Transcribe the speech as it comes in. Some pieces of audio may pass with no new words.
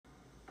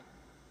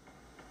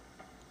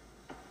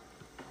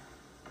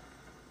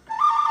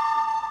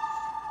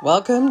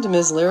Welcome to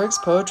Ms. Lyric's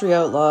Poetry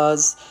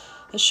Outlaws,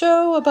 a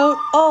show about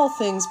all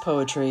things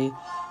poetry.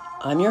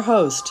 I'm your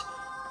host,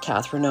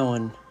 Catherine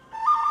Owen.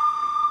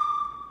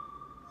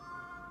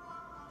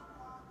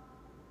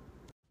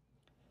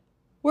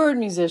 Word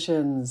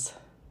musicians.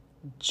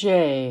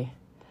 J.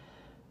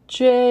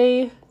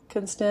 J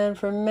can stand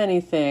for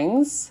many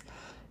things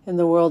in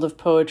the world of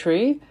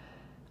poetry.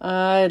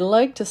 I'd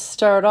like to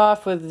start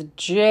off with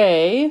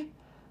J.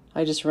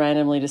 I just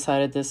randomly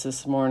decided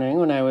this morning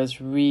when I was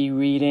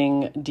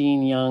rereading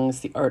Dean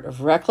Young's The Art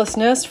of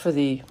Recklessness for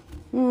the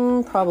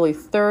probably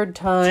third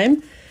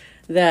time,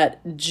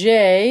 that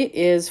J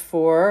is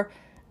for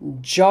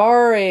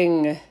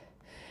jarring.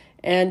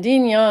 And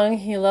Dean Young,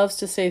 he loves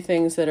to say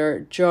things that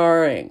are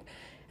jarring.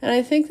 And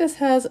I think this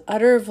has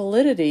utter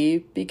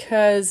validity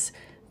because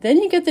then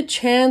you get the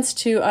chance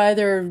to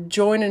either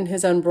join in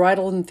his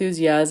unbridled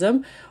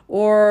enthusiasm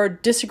or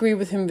disagree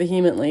with him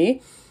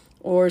vehemently,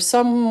 or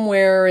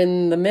somewhere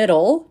in the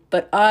middle,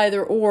 but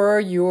either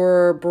or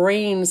your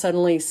brain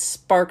suddenly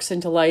sparks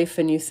into life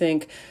and you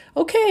think,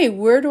 okay,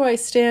 where do I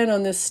stand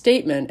on this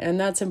statement? And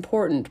that's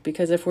important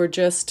because if we're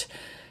just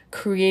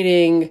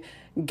creating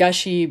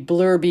gushy,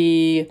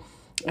 blurby,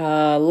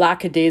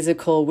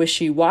 lackadaisical,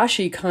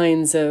 wishy-washy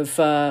kinds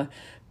of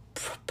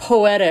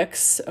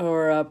poetics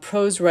or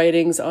prose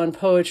writings on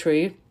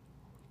poetry,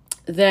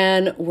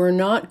 then we're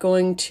not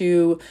going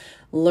to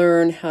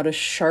learn how to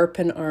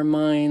sharpen our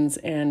minds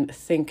and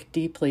think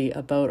deeply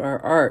about our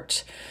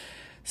art.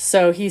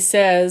 So he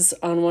says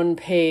on one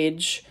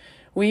page,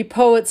 we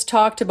poets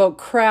talked about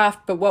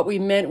craft, but what we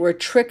meant were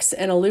tricks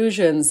and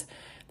illusions.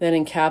 Then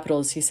in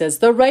capitals, he says,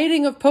 the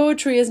writing of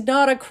poetry is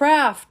not a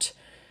craft.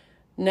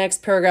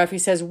 Next paragraph, he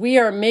says, we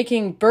are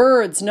making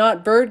birds,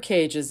 not bird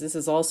cages. This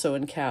is also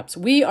in caps.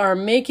 We are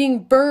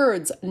making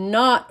birds,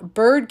 not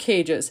bird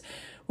cages.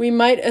 We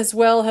might as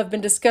well have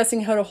been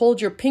discussing how to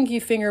hold your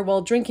pinky finger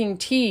while drinking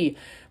tea.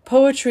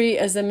 Poetry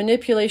as a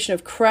manipulation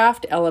of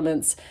craft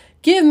elements.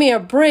 Give me a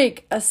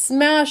break, a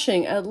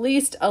smashing, at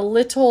least a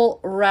little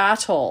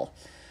rattle.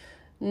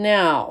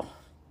 Now,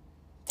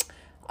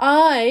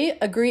 I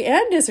agree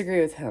and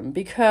disagree with him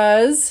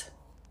because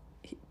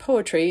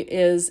poetry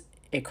is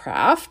a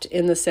craft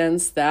in the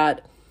sense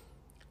that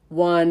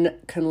one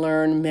can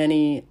learn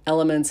many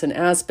elements and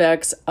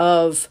aspects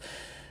of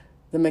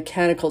the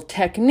mechanical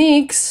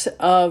techniques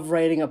of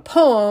writing a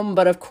poem,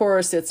 but of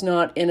course it's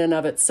not in and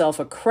of itself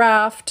a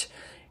craft.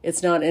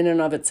 It's not in and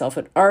of itself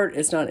an art.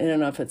 It's not in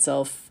and of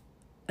itself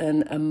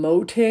an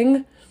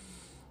emoting.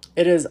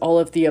 It is all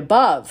of the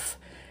above.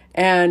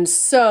 And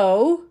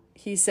so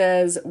he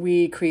says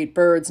we create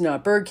birds,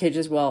 not bird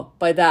cages. Well,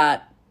 by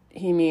that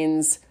he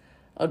means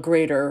a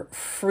greater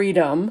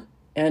freedom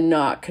and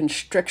not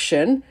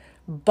constriction.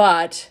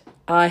 But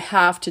I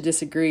have to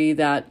disagree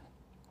that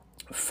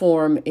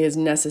form is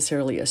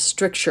necessarily a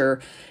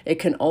stricture. It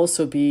can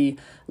also be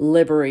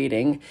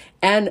liberating.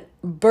 And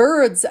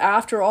birds,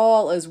 after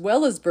all, as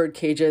well as bird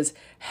cages,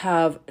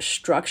 have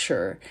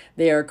structure.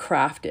 They are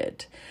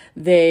crafted.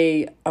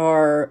 They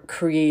are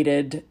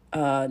created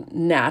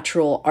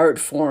natural art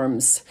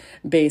forms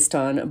based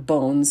on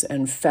bones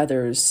and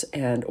feathers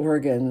and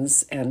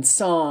organs and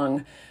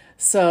song.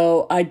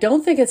 So I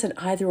don't think it's an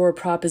either or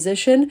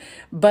proposition,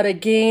 but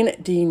again,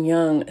 Dean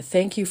Young,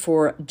 thank you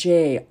for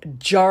J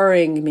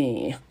jarring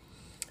me.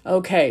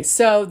 Okay,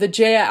 so the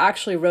J I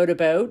actually wrote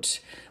about,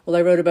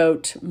 I wrote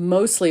about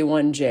mostly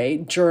one J,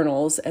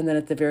 journals, and then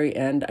at the very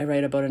end, I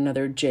write about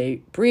another J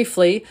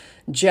briefly,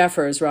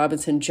 Jeffers,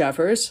 Robinson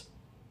Jeffers.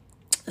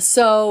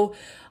 So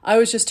I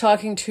was just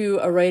talking to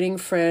a writing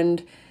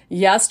friend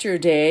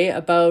yesterday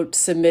about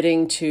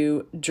submitting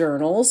to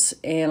journals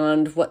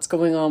and what's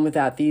going on with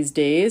that these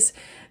days.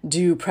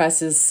 Do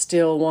presses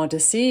still want to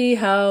see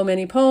how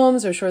many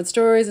poems or short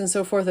stories and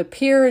so forth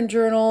appear in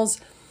journals?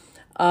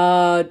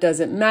 Does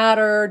it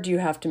matter? Do you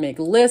have to make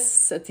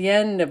lists at the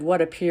end of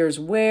what appears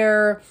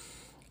where?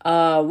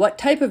 What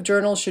type of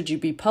journal should you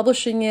be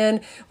publishing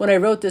in? When I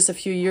wrote this a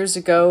few years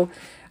ago,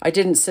 I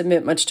didn't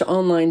submit much to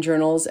online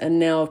journals, and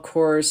now, of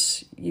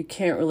course, you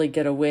can't really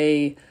get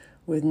away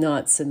with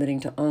not submitting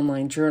to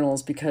online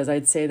journals because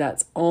I'd say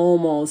that's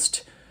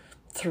almost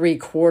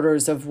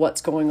 3/4 of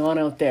what's going on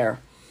out there.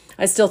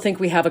 I still think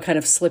we have a kind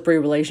of slippery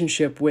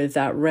relationship with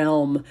that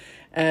realm,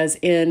 as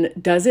in,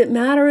 does it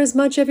matter as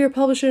much if you're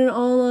publishing an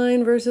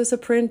online versus a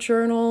print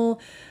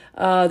journal?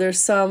 There's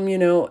some,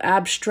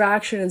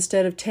 abstraction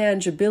instead of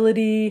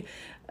tangibility.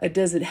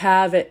 Does it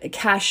have a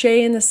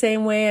cachet in the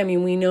same way? I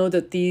mean, we know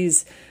that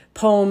these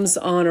poems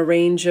on a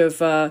range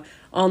of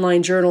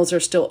online journals are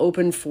still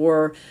open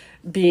for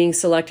being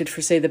selected for,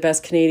 say, the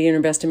Best Canadian or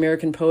Best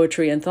American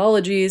Poetry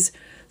anthologies.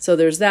 So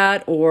there's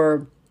that,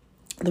 or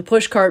the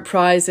Pushcart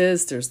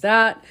prizes, there's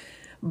that.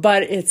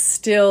 But it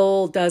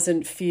still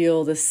doesn't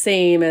feel the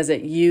same as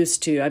it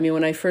used to. I mean,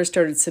 when I first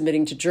started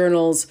submitting to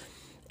journals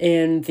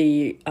in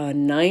the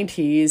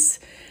 90s,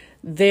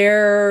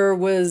 there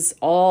was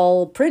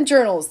all print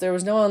journals. There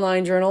was no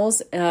online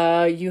journals.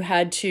 You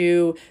had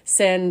to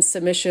send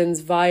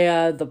submissions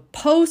via the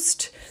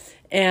post,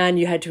 and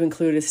you had to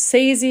include a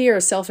SAISY or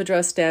a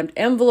self-addressed stamped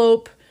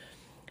envelope.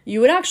 You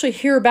would actually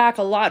hear back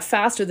a lot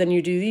faster than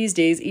you do these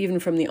days, even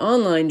from the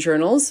online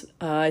journals.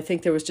 I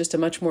think there was just a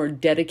much more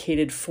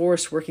dedicated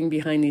force working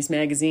behind these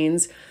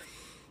magazines.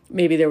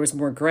 Maybe there was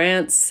more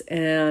grants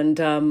and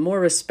more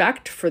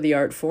respect for the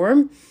art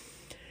form.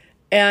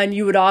 And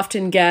you would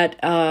often get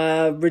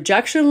a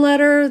rejection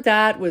letter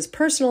that was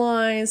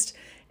personalized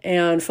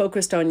and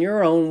focused on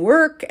your own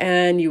work,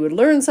 and you would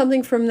learn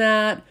something from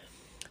that.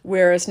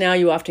 Whereas now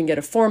you often get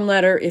a form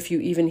letter if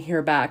you even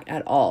hear back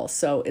at all.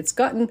 So it's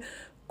gotten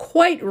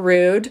quite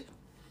rude.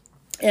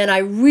 And I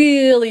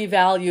really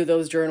value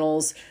those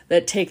journals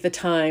that take the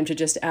time to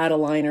just add a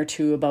line or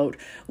two about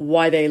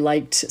why they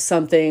liked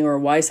something or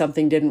why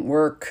something didn't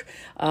work.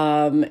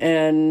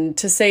 And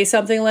to say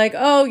something like,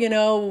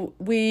 oh,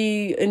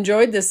 we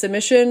enjoyed this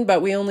submission,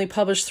 but we only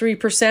published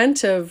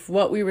 3% of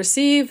what we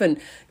receive. And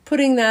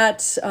putting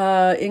that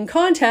in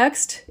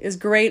context is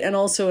great. And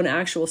also an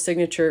actual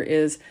signature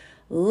is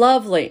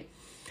lovely.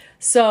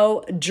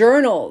 So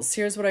journals,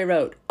 here's what I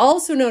wrote.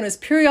 Also known as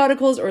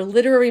periodicals or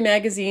literary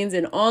magazines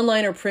in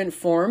online or print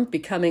form,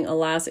 becoming,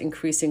 alas,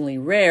 increasingly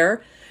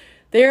rare.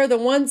 They are the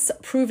once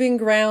proving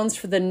grounds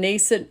for the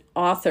nascent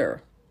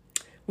author.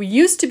 We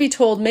used to be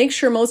told, make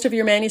sure most of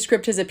your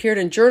manuscript has appeared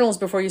in journals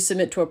before you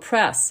submit to a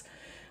press.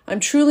 I'm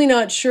truly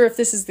not sure if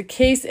this is the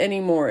case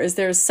anymore, as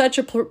there is such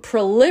a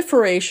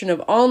proliferation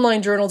of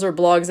online journals or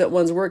blogs that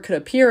one's work could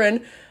appear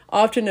in,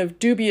 often of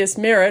dubious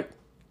merit,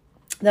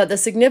 that the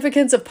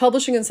significance of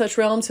publishing in such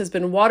realms has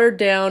been watered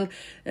down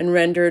and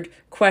rendered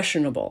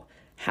questionable.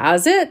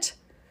 Has it?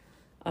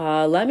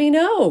 Let me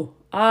know.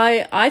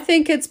 I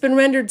think it's been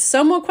rendered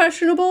somewhat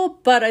questionable,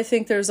 but I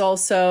think there's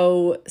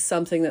also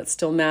something that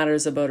still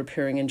matters about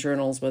appearing in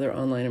journals, whether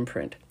online and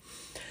print.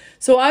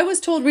 So I was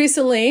told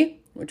recently,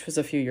 which was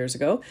a few years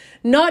ago,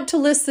 not to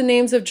list the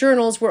names of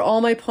journals where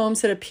all my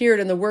poems had appeared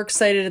and the work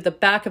cited at the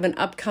back of an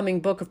upcoming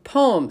book of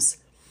poems.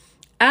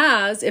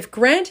 As, if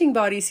granting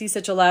bodies see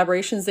such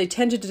elaborations, they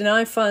tend to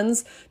deny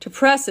funds to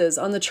presses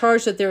on the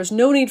charge that there is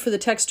no need for the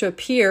text to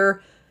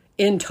appear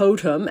in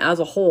totem as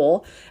a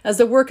whole, as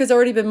the work has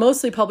already been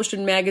mostly published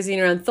in magazine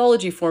or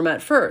anthology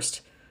format first,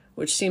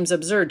 which seems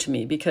absurd to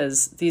me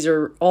because these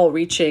are all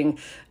reaching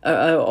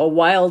a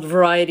wild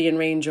variety and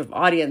range of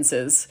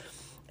audiences.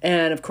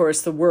 And of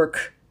course, the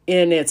work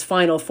in its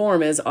final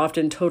form is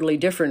often totally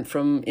different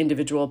from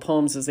individual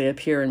poems as they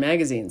appear in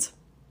magazines.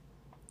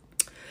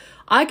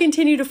 I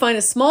continue to find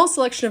a small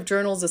selection of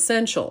journals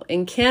essential.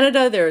 In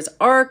Canada, there is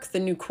ARC, the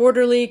New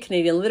Quarterly,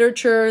 Canadian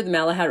Literature, the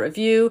Malahat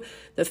Review,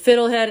 the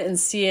Fiddlehead, and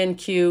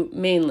CNQ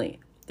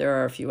mainly. There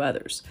are a few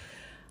others.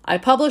 I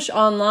publish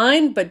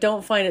online, but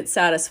don't find it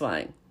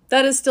satisfying.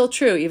 That is still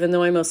true, even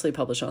though I mostly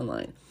publish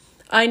online.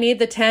 I need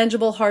the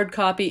tangible hard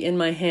copy in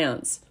my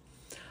hands.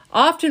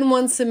 Often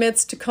one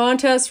submits to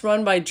contests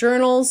run by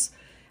journals,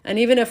 and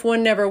even if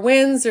one never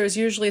wins, there is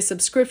usually a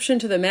subscription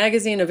to the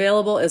magazine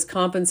available as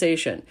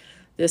compensation.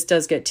 This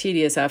does get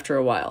tedious after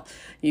a while.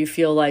 You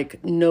feel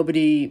like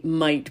nobody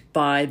might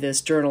buy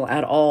this journal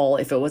at all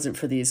if it wasn't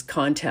for these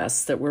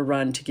contests that were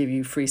run to give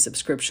you free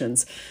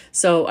subscriptions.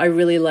 So I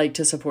really like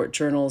to support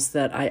journals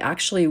that I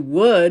actually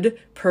would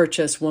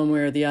purchase one way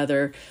or the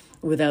other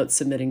without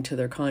submitting to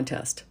their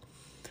contest.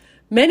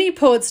 Many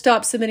poets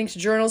stop submitting to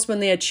journals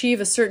when they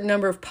achieve a certain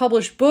number of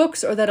published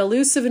books or that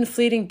elusive and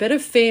fleeting bit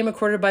of fame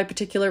accorded by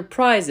particular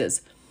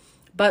prizes.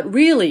 But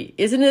really,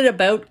 isn't it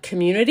about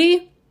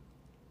community?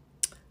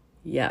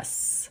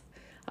 Yes.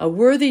 A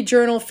worthy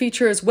journal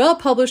feature is well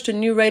published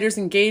and new writers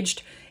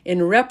engaged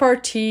in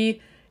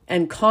repartee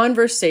and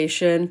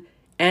conversation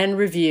and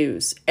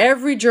reviews.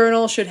 Every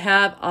journal should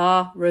have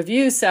a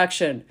review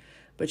section,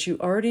 but you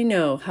already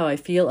know how I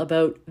feel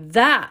about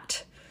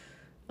that.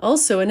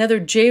 Also, another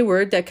J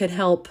word that can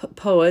help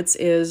poets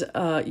is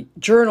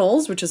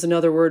journals, which is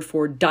another word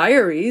for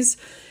diaries.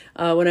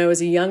 When I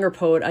was a younger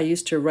poet, I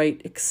used to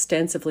write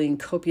extensively and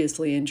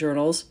copiously in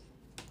journals.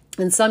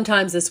 And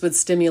sometimes this would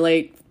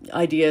stimulate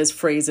ideas,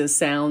 phrases,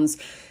 sounds,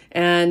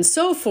 and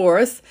so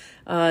forth.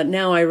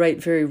 Now I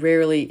write very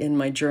rarely in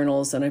my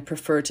journals, and I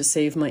prefer to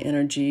save my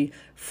energy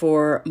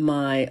for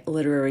my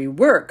literary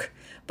work.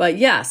 But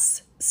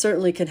yes,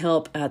 certainly can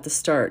help at the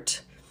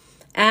start.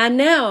 And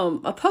now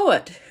a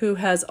poet who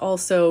has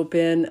also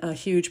been a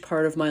huge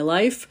part of my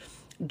life,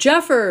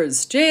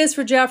 Jeffers. J is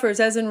for Jeffers,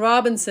 as in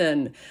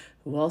Robinson,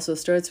 who also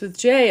starts with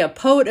J, a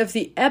poet of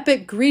the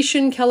epic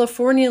Grecian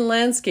Californian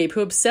landscape who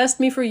obsessed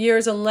me for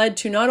years and led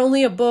to not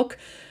only a book,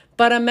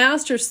 but a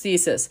master's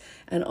thesis,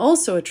 and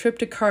also a trip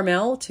to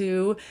Carmel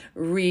to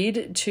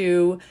read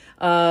to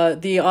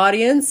the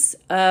audience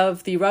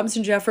of the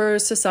Robinson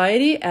Jeffers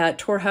Society at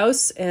Tor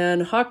House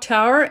and Hawk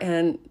Tower,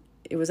 and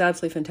it was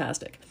absolutely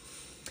fantastic.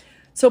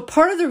 So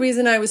part of the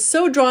reason I was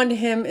so drawn to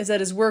him is that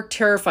his work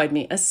terrified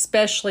me,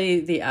 especially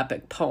the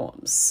epic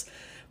poems.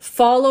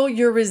 Follow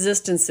your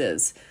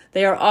resistances.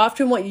 They are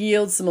often what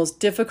yields the most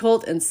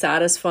difficult and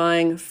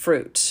satisfying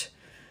fruit.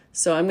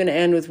 So I'm going to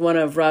end with one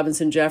of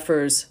Robinson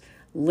Jeffers'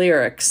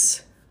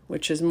 lyrics,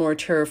 which is more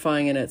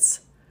terrifying in its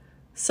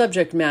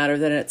subject matter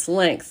than its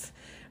length.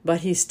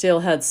 But he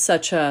still had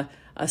such a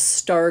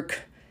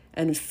stark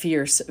and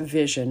fierce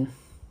vision.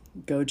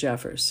 Go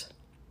Jeffers.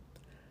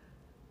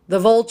 The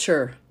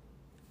vulture.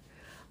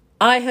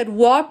 I had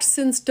walked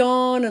since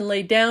dawn and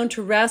lay down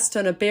to rest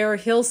on a bare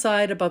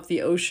hillside above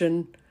the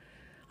ocean.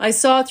 I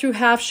saw through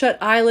half-shut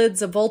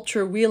eyelids a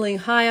vulture wheeling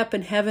high up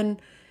in heaven,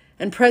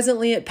 and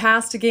presently it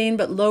passed again,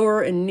 but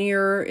lower and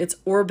nearer, its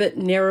orbit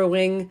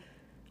narrowing.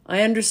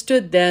 I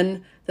understood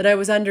then that I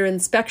was under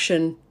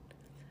inspection.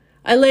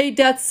 I lay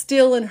death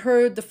still and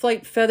heard the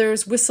flight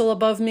feathers whistle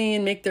above me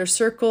and make their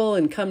circle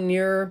and come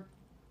nearer.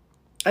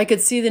 I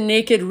could see the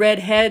naked red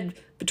head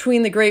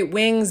between the great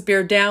wings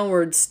bear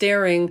downward,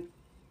 staring.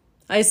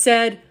 I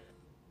said,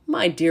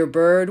 "My dear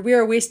bird, we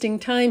are wasting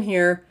time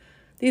here.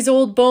 These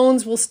old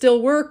bones will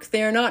still work.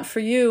 They are not for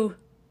you."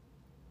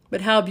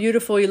 But how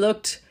beautiful he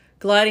looked,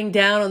 gliding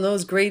down on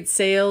those great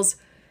sails.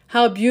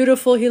 How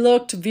beautiful he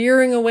looked,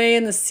 veering away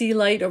in the sea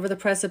light over the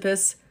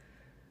precipice.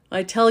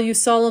 I tell you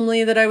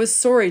solemnly that I was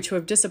sorry to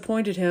have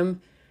disappointed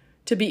him,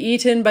 to be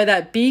eaten by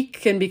that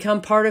beak and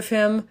become part of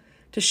him,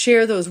 to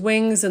share those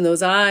wings and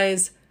those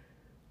eyes.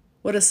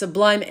 What a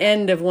sublime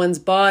end of one's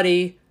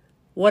body.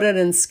 What an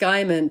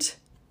enskyment.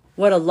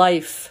 What a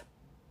life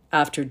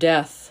after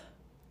death.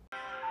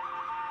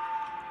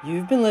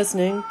 You've been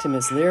listening to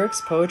Miss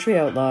Lyric's Poetry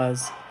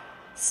Outlaws.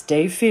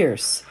 Stay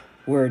fierce,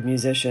 word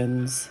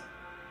musicians.